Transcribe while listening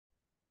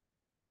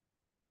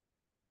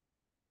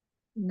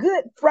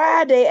Good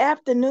Friday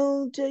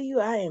afternoon to you.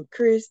 I am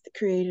Chris, the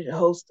creator, the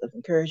host of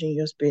Encouraging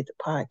Your Spirit, the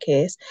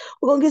podcast.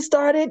 We're going to get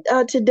started.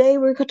 Today,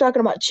 we're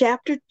talking about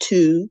chapter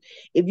 2.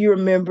 If you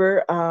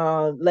remember,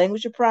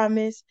 Language of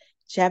Promise,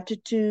 chapter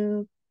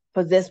 2,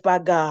 Possessed by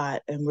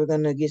God. And we're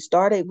going to get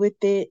started with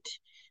it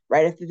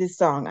right after this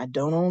song. I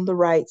don't own the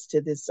rights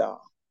to this song.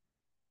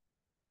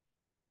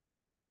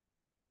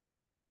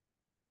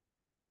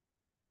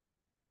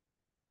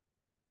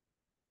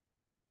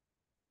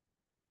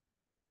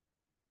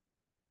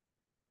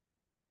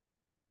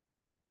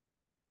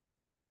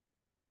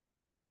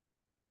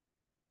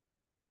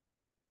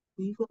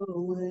 We go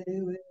way,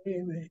 way,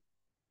 way.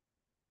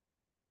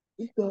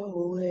 We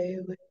go way,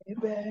 way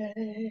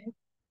back.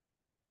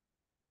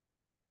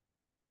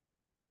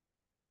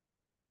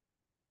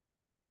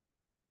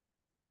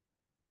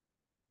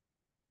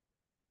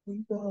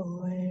 We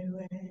go way,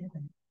 way,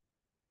 way.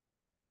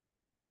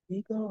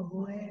 We go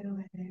way,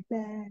 way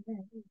back.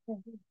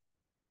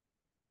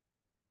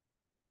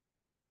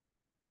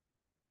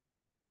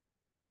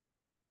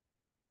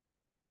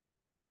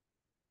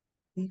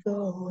 We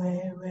go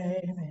way,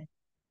 way, way.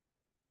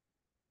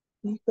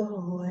 We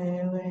go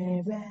way,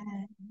 way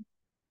back.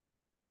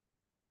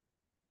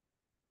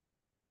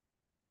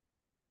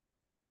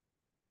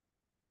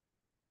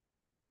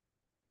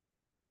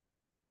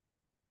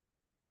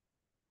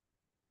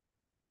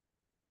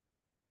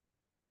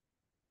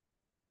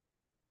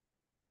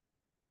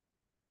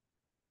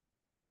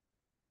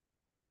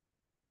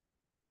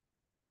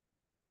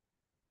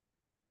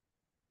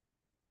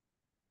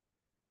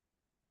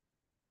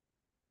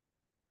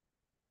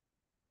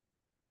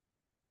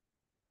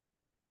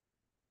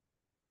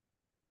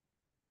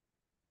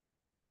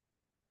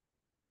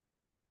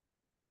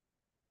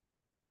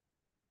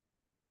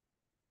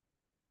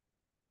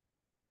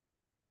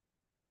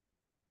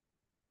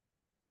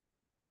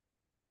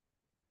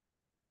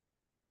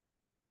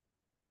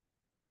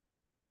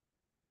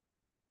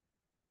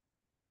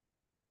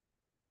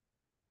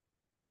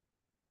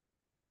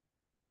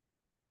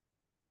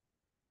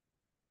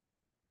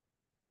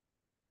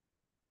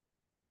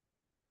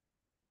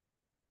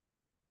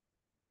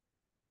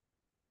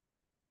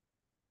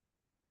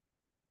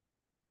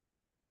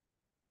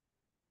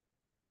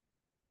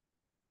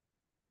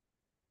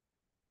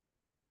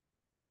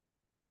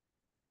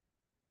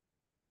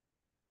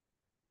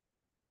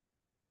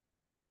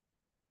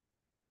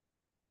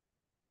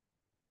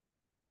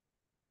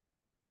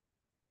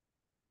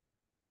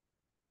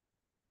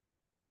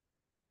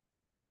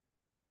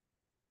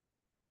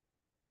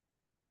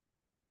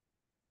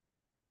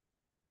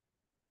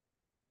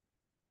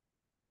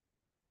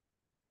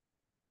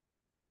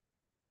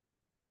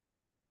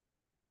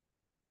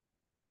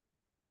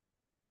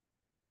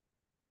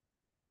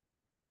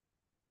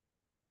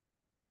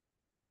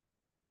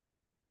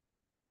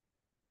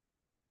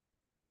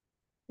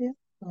 Just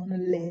gonna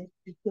let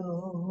you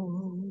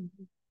go.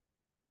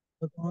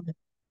 We're gonna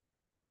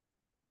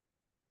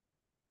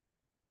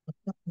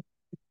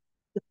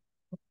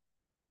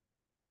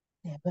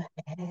never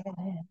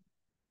have.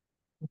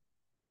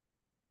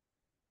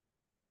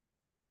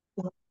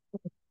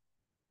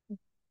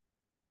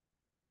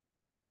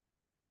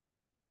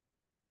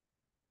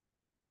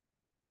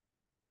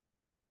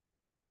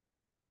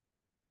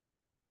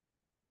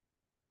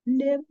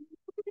 Never,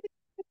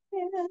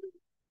 never,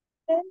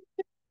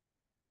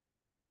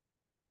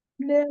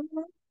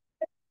 never,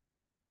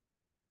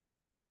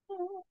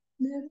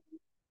 never,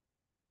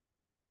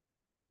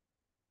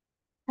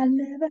 I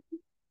never,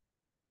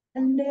 I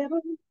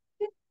never.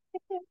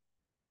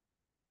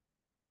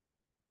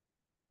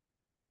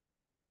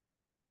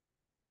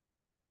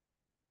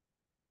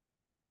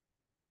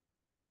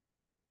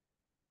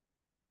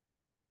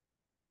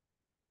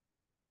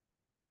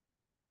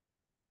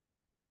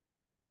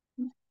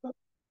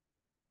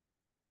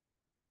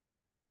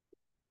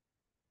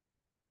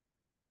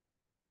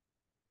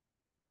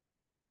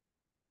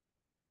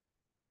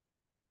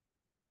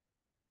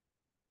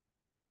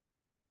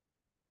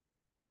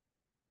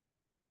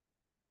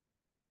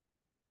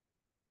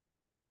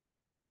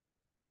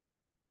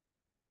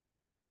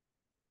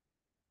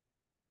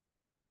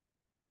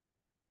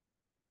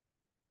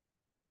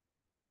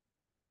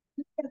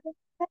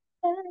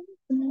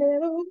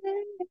 Never,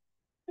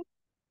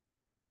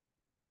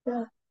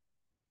 never,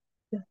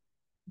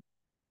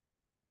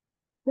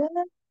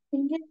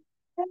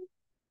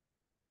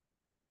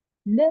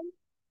 never,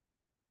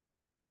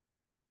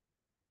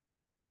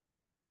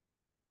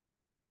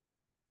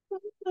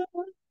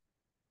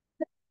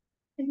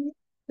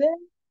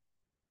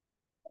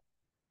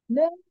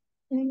 never,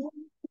 never,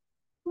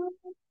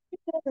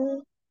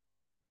 never.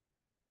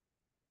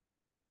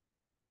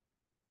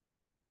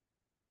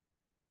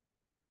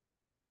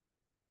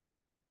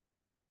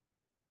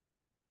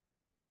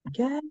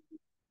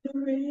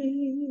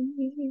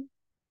 Gathering,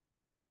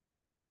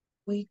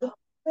 we go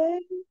way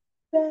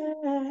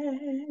back,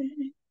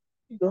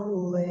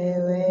 go way,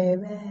 way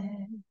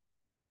back.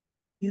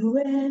 You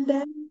and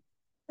I,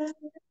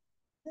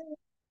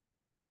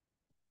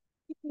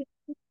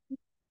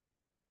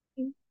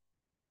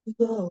 we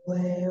go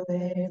way,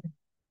 way back.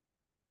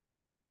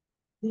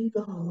 We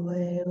go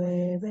way,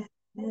 way back.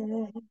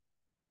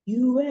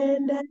 You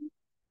and I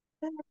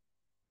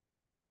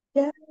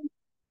gathering.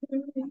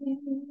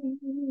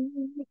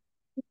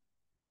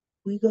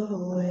 We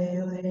go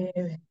way, way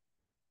back.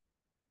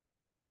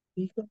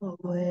 We go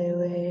way,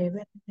 way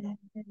back.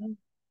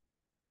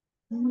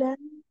 And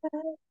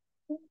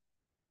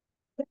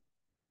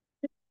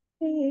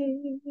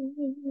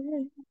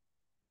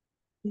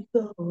we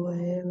go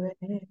way,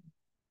 way.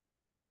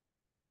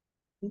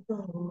 We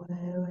go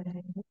way,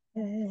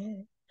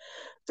 way.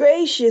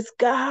 Gracious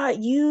God,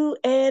 you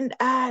and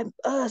I,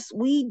 us,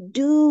 we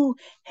do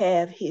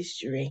have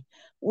history.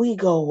 We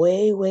go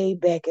way, way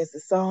back, as the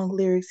song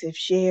lyrics have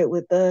shared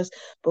with us.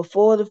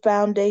 Before the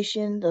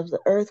foundation of the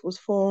earth was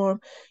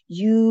formed,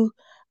 you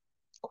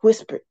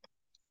whispered.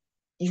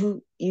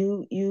 You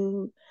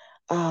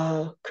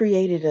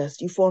created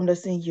us. You formed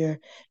us in your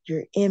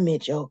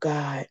image, oh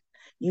God.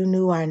 You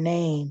knew our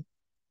name.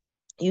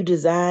 You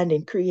designed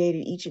and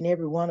created each and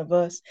every one of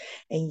us,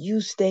 and you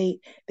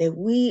state that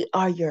we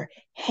are your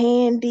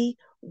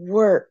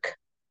handiwork.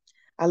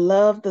 I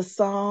love the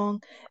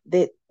song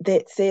that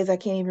says, I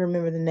can't even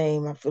remember the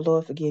name.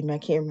 Lord forgive me, I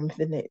can't remember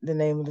the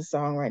name of the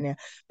song right now.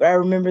 But I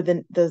remember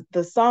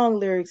the song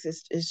lyrics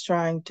is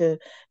trying to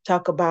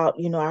talk about,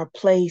 our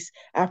place,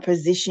 our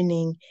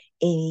positioning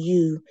in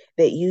you,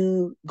 that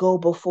you go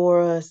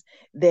before us,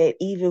 that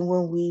even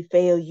when we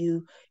fail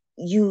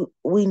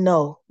we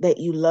know that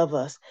you love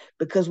us,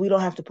 because we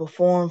don't have to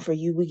perform for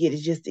you. We get to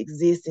just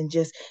exist and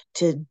just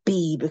to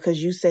be,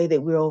 because you say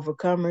that we're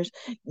overcomers.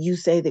 You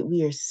say that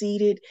we are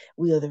seated,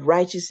 we are the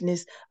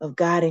righteousness of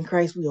God in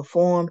Christ. We are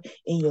formed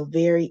in your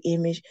very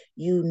image.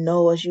 You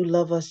know us. You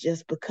love us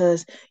just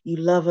because you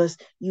love us.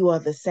 You are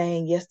the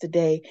same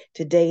yesterday,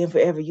 today, and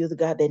forever. You're the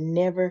God that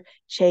never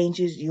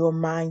changes your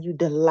mind. You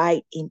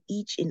delight in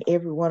each and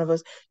every one of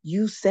us.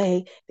 You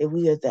say that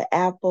we are the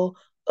apple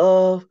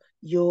of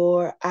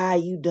your eye.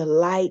 You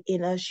delight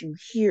in us. You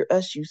hear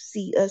us. You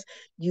see us.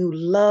 You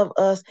love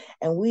us.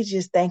 And we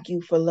just thank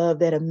you for love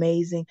that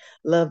amazing,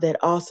 love that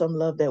awesome,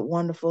 love that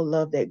wonderful,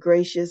 love that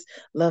gracious,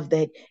 love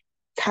that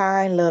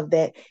kind, love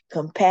that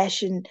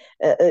compassion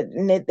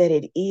that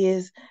it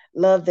is,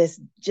 love that's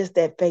just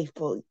that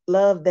faithful,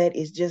 love that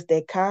is just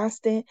that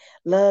constant,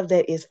 love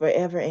that is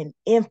forever and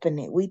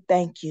infinite. We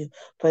thank you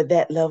for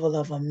that level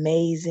of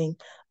amazing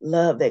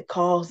love that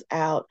calls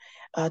out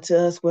to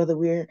us, whether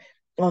we're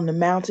on the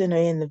mountain or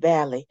in the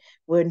valley,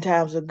 when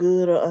times are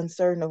good or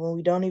uncertain, or when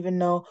we don't even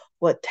know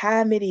what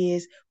time it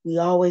is. We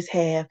always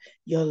have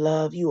your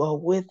love. You are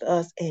with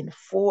us and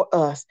for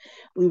us.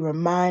 We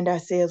remind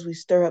ourselves, we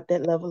stir up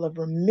that level of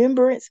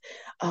remembrance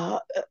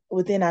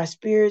within our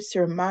spirits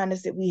to remind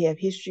us that we have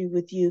history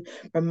with you,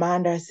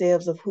 remind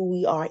ourselves of who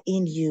we are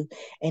in you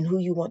and who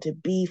you want to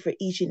be for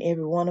each and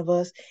every one of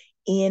us.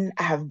 In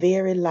our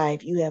very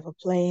life, you have a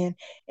plan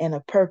and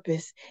a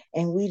purpose,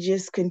 and we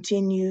just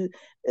continue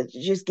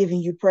just giving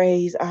you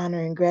praise,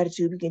 honor, and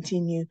gratitude. We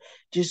continue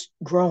just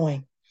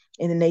growing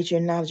in the nature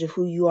and knowledge of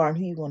who you are and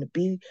who you want to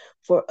be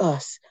for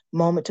us,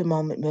 moment to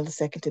moment,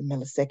 millisecond to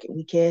millisecond.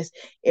 We cast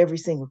every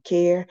single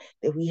care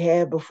that we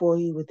have before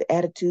you with the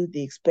attitude,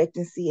 the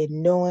expectancy,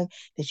 and knowing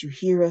that you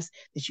hear us,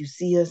 that you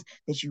see us,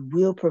 that you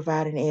will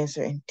provide an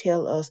answer and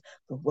tell us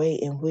the way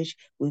in which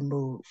we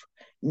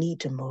need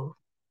to move.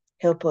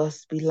 Help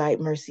us be light,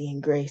 mercy,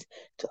 and grace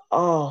to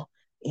all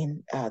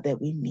that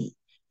we meet.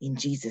 In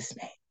Jesus'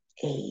 name,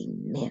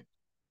 amen.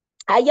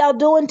 How y'all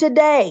doing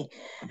today?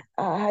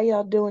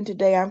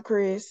 I'm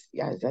Chris,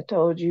 as I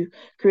told you,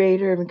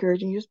 creator of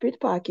Encouraging Your Spirit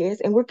podcast,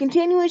 and we're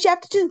continuing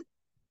chapter 2.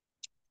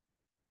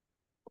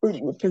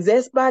 We're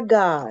possessed by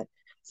God.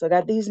 So I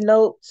got these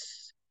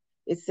notes.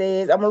 It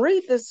says, I'm going to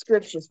read the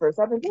scriptures first.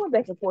 I've been going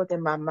back and forth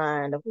in my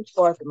mind of which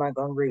part am I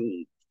going to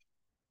read.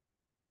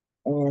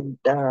 And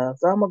so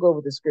I'm going to go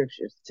with the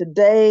scriptures.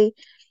 Today,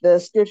 the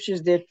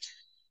scriptures, they're 2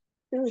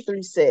 or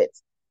 3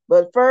 sets.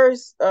 But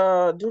first,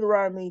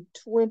 Deuteronomy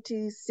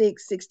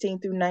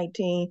 26:16 through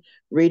 19.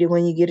 Read it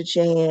when you get a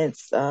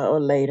chance or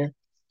later.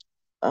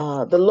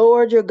 The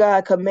Lord your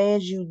God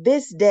commands you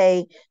this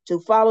day to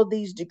follow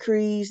these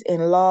decrees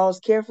and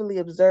laws, carefully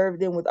observe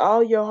them with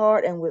all your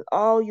heart and with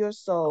all your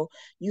soul.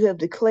 You have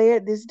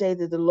declared this day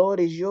that the Lord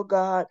is your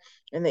God,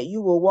 and that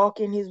you will walk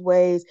in his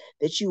ways,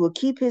 that you will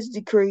keep his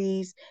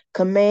decrees,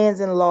 commands,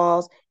 and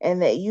laws,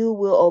 and that you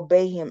will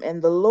obey him.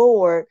 And the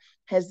Lord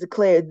has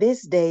declared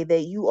this day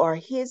that you are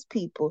his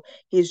people,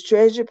 his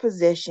treasured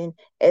possession,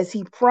 as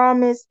he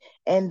promised,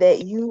 and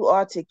that you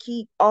are to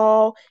keep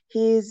all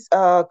his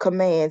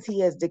commands.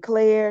 He has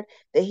declared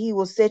that he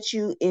will set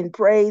you in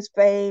praise,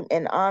 fame,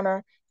 and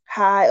honor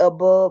high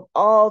above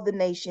all the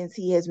nations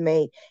he has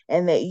made,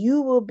 and that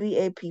you will be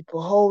a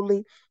people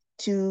holy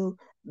to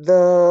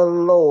the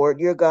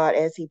Lord your God,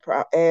 as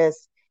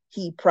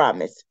he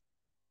promised.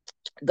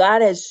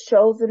 God has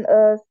chosen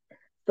us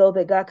so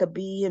that God could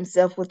be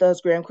himself with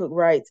us. Graham Cook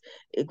writes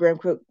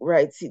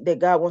that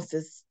God wants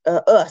to,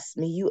 us,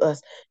 me, you,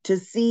 us, to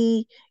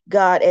see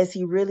God as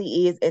he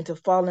really is and to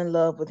fall in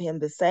love with him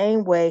the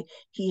same way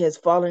he has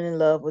fallen in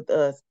love with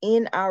us.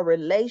 In our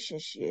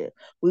relationship,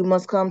 we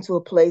must come to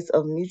a place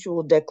of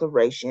mutual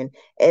declaration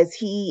as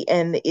he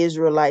and the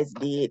Israelites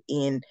did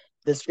in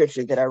the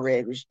scripture that I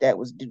read, which that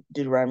was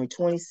Deuteronomy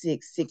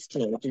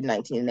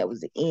 26:16-19, and that was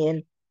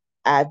the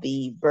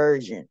NIV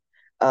version.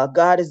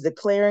 God is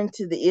declaring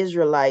to the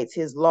Israelites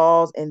his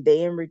laws, and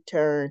they in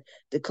return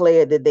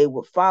declared that they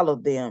would follow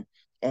them.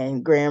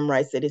 And Graham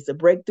writes that it's a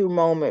breakthrough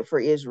moment for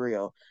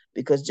Israel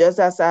because just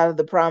outside of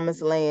the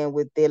promised land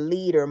with their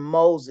leader,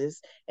 Moses,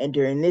 and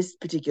during this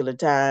particular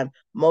time,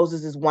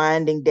 Moses is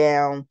winding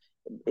down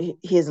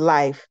his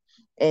life.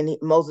 And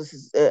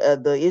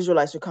the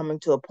Israelites are coming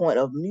to a point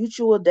of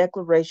mutual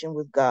declaration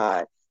with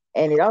God.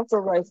 And it also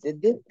writes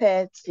that this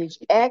passage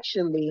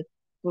actually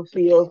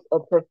fulfills a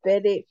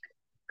prophetic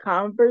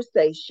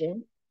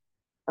conversation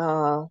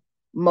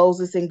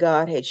Moses and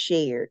God had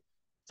shared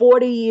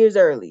 40 years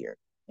earlier.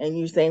 And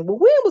you're saying, well,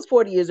 when was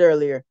 40 years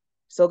earlier?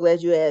 So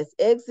glad you asked.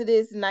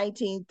 Exodus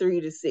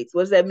 19:3-6.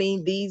 What does that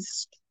mean?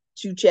 These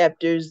two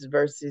chapters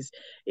versus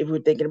if we're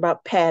thinking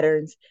about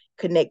patterns,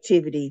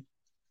 connectivity,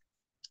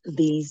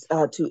 these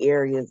two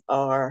areas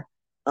are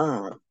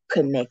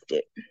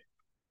connected.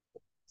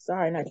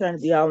 Sorry, not trying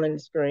to be all in the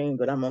screen,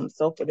 but I'm on the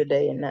sofa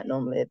today and not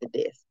normally at the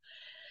desk.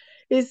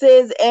 It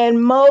says,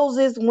 and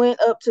Moses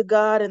went up to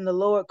God, and the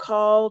Lord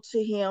called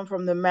to him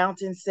from the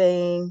mountain,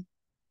 saying,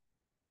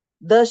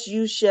 thus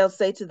you shall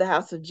say to the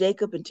house of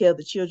Jacob and tell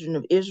the children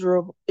of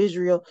Israel,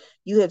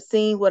 you have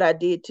seen what I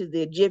did to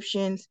the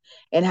Egyptians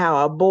and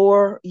how I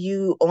bore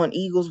you on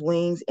eagle's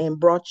wings and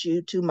brought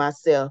you to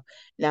myself.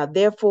 Now,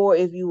 therefore,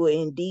 if you will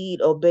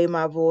indeed obey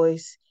my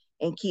voice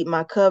and keep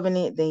my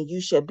covenant, then you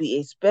shall be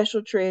a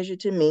special treasure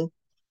to me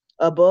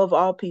above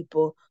all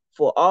people,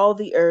 for all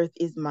the earth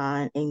is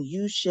mine, and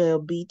you shall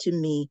be to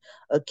me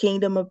a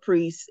kingdom of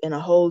priests and a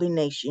holy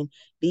nation.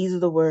 These are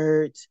the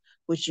words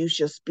which you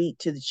shall speak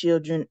to the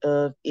children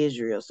of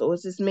Israel. So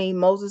what's this mean?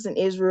 Moses and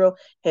Israel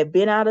had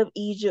been out of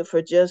Egypt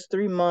for just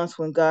 3 months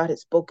when God had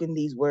spoken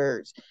these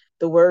words.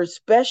 The word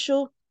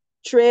special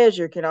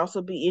treasure can also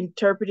be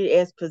interpreted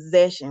as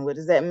possession. What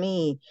does that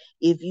mean?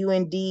 If you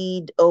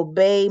indeed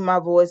obey my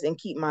voice and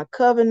keep my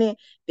covenant,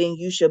 then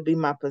you shall be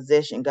my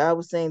possession. God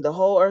was saying the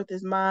whole earth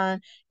is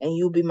mine and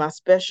you'll be my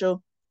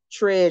special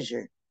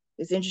treasure.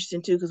 It's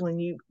interesting too, because when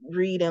you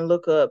read and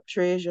look up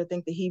treasure, I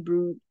think the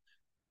Hebrew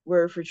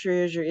word for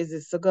treasure is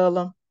it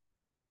segula.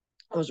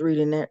 I was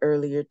reading that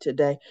earlier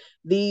today.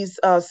 These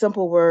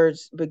simple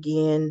words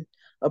begin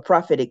a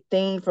prophetic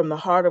theme from the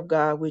heart of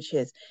God, which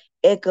has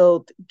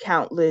echoed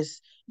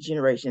countless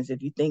generations.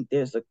 If you think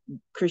there's a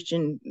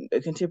Christian a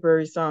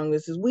contemporary song,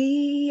 this is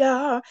 "We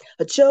are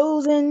a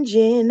chosen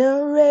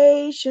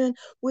generation.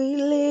 We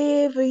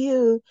live for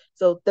you."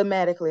 So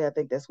thematically, I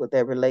think that's what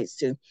that relates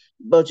to.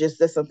 But just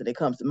that's something that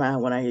comes to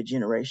mind when I hear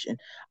generation.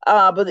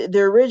 But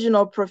the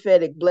original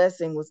prophetic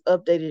blessing was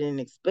updated and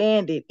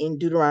expanded in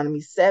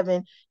Deuteronomy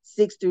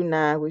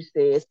 7:6-9, which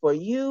says, for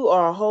you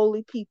are a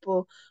holy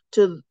people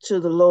to the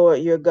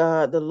Lord your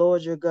God. The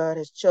Lord your God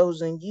has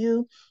chosen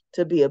you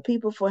to be a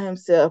people for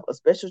himself, a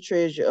special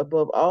treasure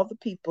above all the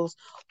peoples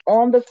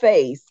on the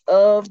face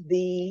of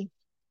the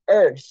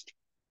earth.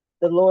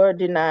 The Lord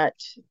did not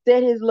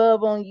set his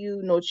love on you,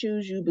 nor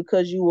choose you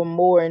because you were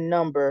more in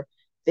number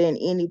than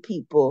any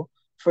people.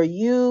 For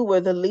you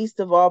were the least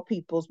of all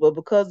peoples, but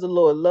because the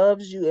Lord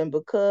loves you and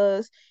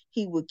because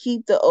he would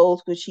keep the oath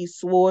which he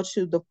swore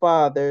to the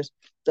fathers,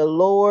 the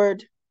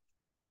Lord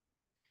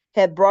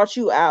had brought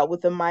you out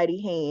with a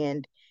mighty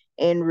hand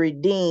and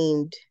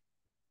redeemed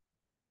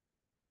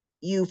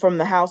you from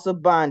the house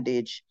of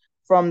bondage,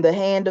 from the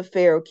hand of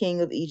Pharaoh,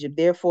 king of Egypt.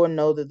 Therefore,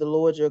 know that the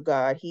Lord your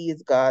God, he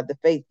is God, the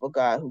faithful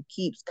God, who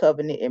keeps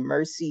covenant and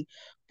mercy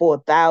for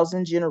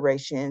 1,000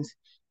 generations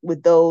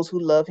with those who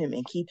love him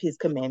and keep his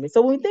commandments.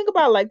 So when we think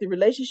about like the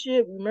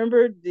relationship,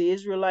 remember the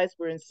Israelites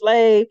were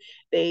enslaved.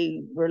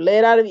 They were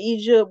led out of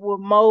Egypt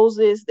with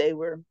Moses. They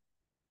were,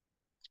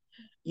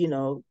 you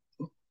know,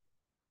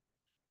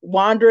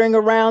 wandering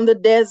around the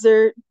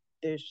desert.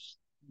 There's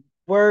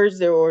words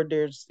there, or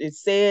there's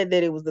it's said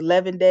that it was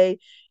 11-day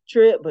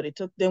trip, but it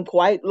took them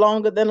quite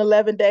longer than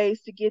 11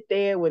 days to get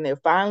there. When they're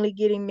finally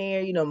getting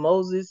there,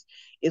 Moses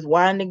is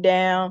winding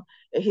down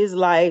his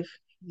life.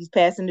 He's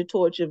passing the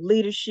torch of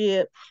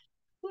leadership.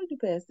 Who did he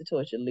pass the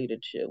torch of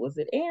leadership? Was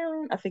it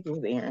Aaron? I think it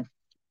was Aaron.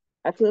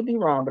 I could be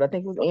wrong, but I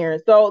think it was Aaron.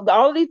 So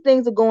all of these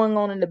things are going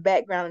on in the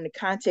background in the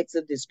context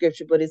of this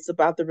scripture, but it's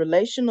about the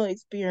relational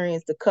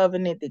experience, the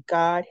covenant that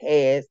God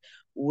has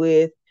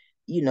with,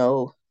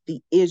 the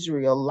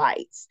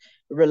Israelites.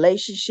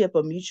 Relationship,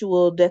 a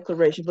mutual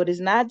declaration, but it's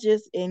not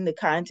just in the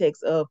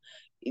context of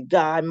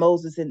God,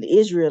 Moses, and the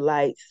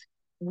Israelites.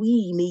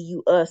 We, me,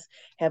 you, us,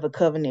 have a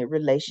covenant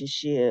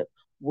relationship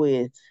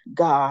with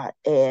God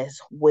as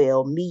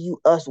well. Me, you,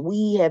 us,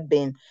 we have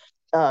been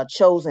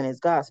chosen as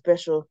God's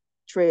special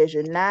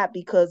treasure, not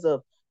because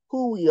of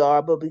who we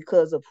are, but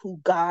because of who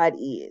God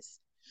is.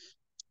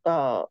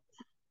 uh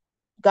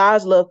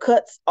God's love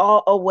cuts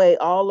all away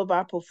all of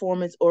our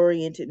performance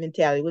oriented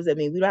mentality. What does that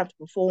mean? We don't have to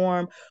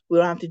perform. We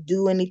don't have to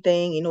do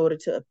anything in order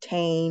to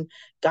obtain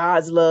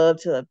God's love,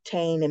 to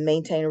obtain and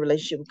maintain a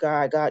relationship with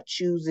God. God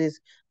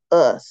chooses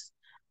us.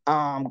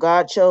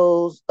 God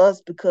chose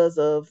us because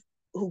of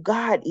who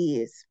God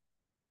is,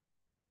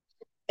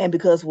 and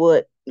because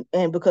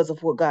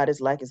of what God is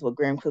like, is what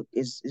Graham Cook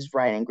is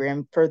writing.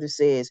 Graham further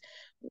says,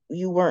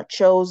 you weren't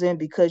chosen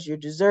because you're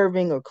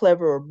deserving or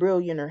clever or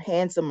brilliant or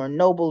handsome or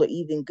noble or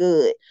even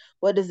good.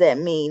 What does that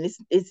mean?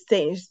 It's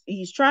saying,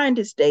 he's trying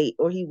to state,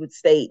 or he would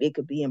state, it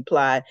could be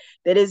implied,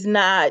 that it's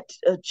not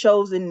a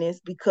chosenness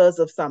because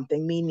of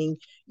something, meaning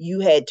you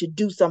had to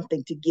do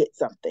something to get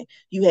something.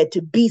 You had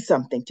to be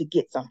something to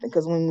get something.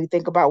 Because when we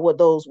think about what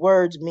those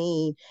words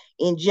mean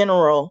in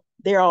general,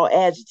 they're all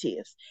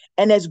adjectives.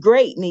 And that's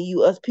great. And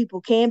us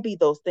people can be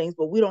those things,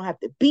 but we don't have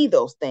to be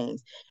those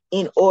things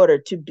in order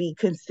to be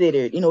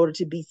considered, in order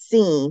to be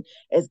seen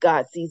as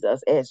God sees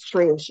us, as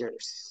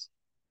treasures.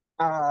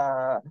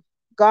 Uh,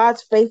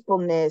 God's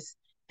faithfulness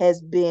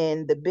has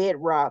been the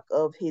bedrock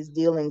of his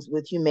dealings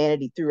with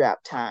humanity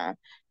throughout time.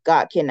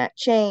 God cannot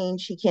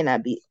change. He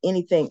cannot be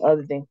anything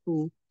other than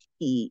who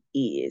he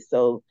is.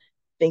 So,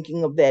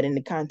 thinking of that in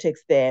the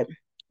context that,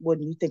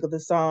 when you think of the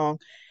song,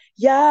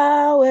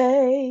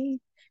 Yahweh,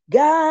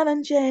 God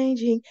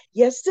unchanging,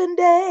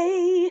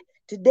 yesterday,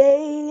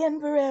 today, and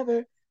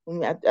forever.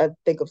 I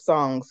think of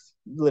songs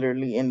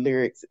literally in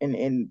lyrics and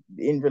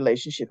in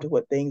relationship to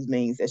what things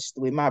means. That's just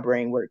the way my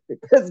brain works. It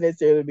doesn't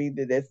necessarily mean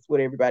that that's what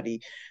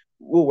everybody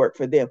will work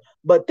for them.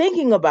 But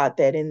thinking about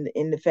that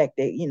in the fact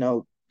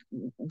that,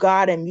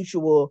 God and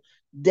mutual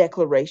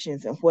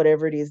declarations and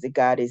whatever it is that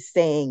God is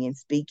saying and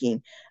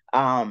speaking,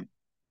 um,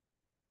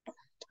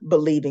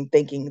 believing,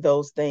 thinking,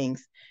 those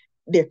things,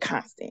 they're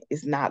constant.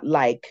 It's not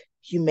like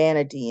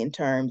humanity in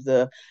terms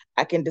of,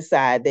 I can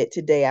decide that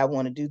today I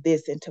want to do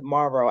this and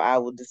tomorrow I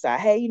will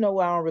decide, hey, you know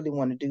what, I don't really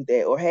want to do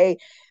that. Or hey,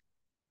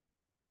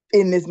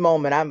 in this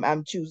moment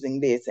I'm choosing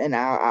this, and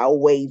I'll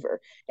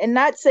waver. And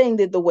not saying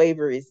that the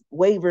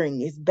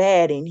wavering is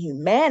bad in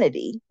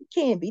humanity. It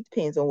can be,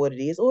 depends on what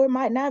it is, or it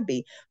might not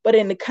be. But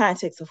in the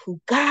context of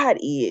who God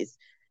is,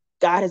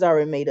 God has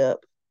already made up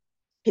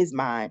his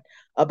mind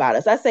about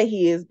us. I say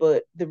he is,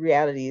 but the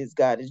reality is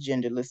God is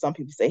genderless. Some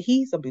people say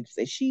he, some people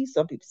say she,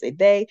 some people say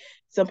they,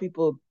 some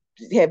people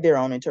have their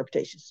own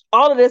interpretations.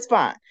 All of that's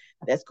fine.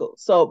 That's cool.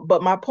 So,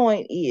 but my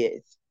point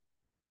is,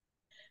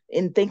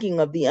 in thinking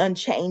of the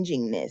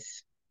unchangingness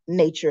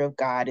nature of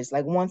God, is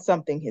like, once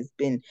something has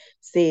been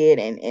said,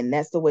 and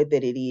that's the way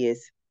that it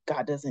is,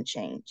 God doesn't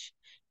change.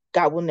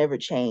 God will never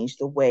change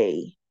the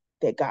way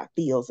that God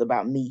feels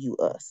about me, you,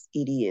 us.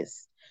 It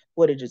is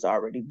what it has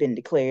already been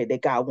declared,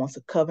 that God wants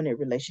a covenant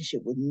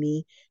relationship with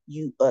me,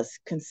 you, us,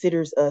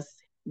 considers us,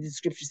 the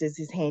scripture says,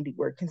 his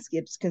handiwork,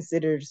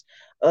 considers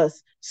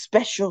us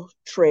special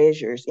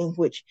treasures in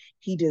which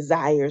he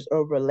desires a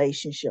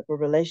relationship. A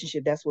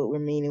relationship, that's what we're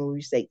meaning when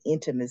we say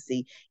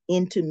intimacy,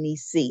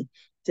 intimacy,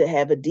 to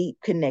have a deep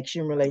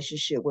connection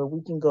relationship where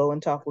we can go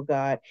and talk with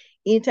God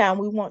anytime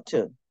we want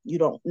to. You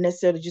don't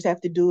necessarily just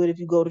have to do it if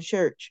you go to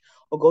church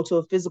or go to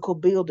a physical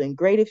building.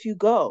 Great if you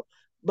go.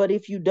 But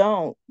if you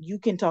don't, you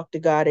can talk to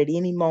God at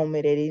any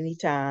moment, at any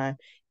time,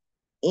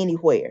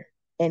 anywhere.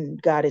 And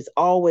God is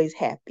always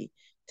happy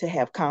to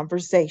have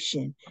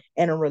conversation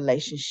and a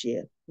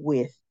relationship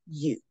with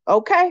you.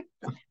 Okay?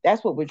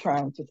 That's what we're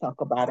trying to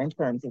talk about in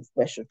terms of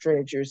special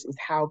treasures, is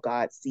how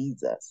God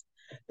sees us.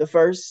 The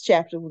first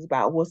chapter was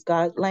about what's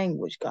God's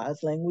language.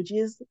 God's language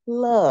is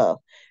love.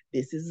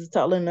 This is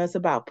telling us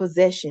about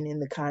possession in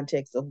the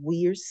context of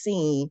we are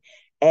seen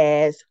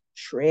as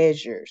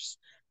treasures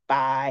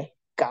by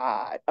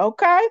God.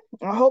 Okay?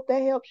 I hope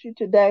that helps you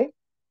today.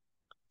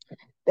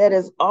 That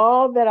is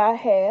all that I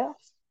have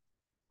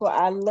for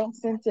our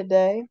lesson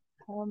today.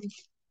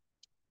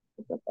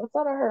 I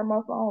thought I heard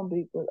my phone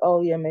beep, but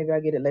oh yeah, maybe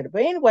I'll get it later.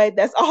 But anyway,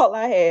 that's all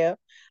I have.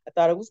 I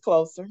thought it was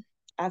closer.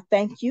 I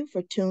thank you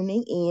for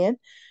tuning in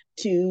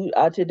to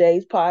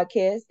today's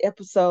podcast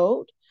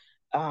episode,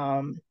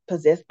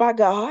 Possessed by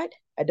God.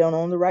 I don't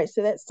own the rights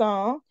to that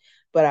song,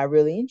 but I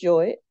really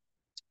enjoy it.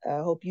 I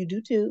hope you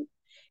do too.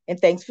 And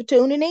thanks for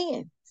tuning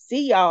in.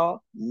 See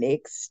y'all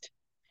next.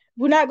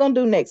 We're not gonna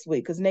do next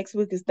week because next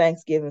week is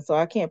Thanksgiving, so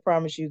I can't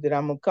promise you that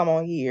I'm gonna come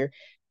on here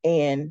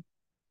and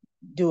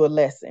do a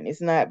lesson.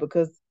 It's not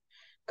because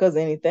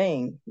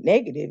anything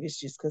negative. It's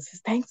just because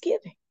it's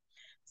Thanksgiving.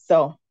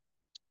 So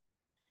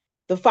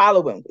the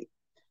following week,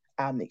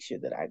 I'll make sure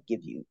that I give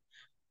you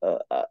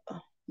a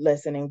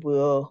lesson, and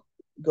we'll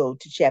go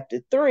to chapter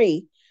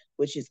 3,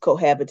 which is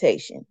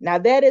cohabitation. Now,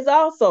 that is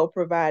also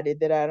provided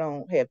that I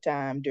don't have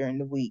time during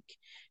the week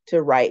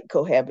to write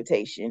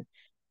cohabitation,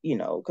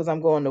 because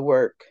I'm going to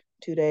work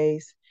 2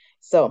 days.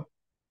 So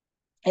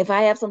if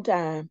I have some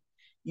time,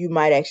 you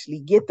might actually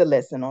get the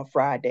lesson on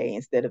Friday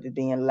instead of it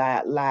being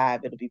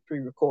live. It'll be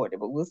pre-recorded,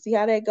 but we'll see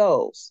how that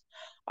goes.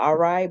 All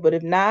right. But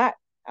if not,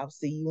 I'll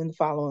see you in the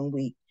following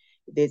week.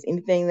 If there's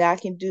anything that I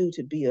can do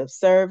to be of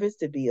service,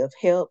 to be of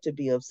help, to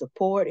be of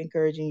support,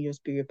 encouraging your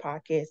spirit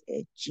podcast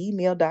at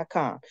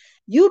gmail.com.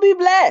 You be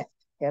blessed.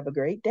 Have a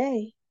great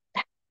day.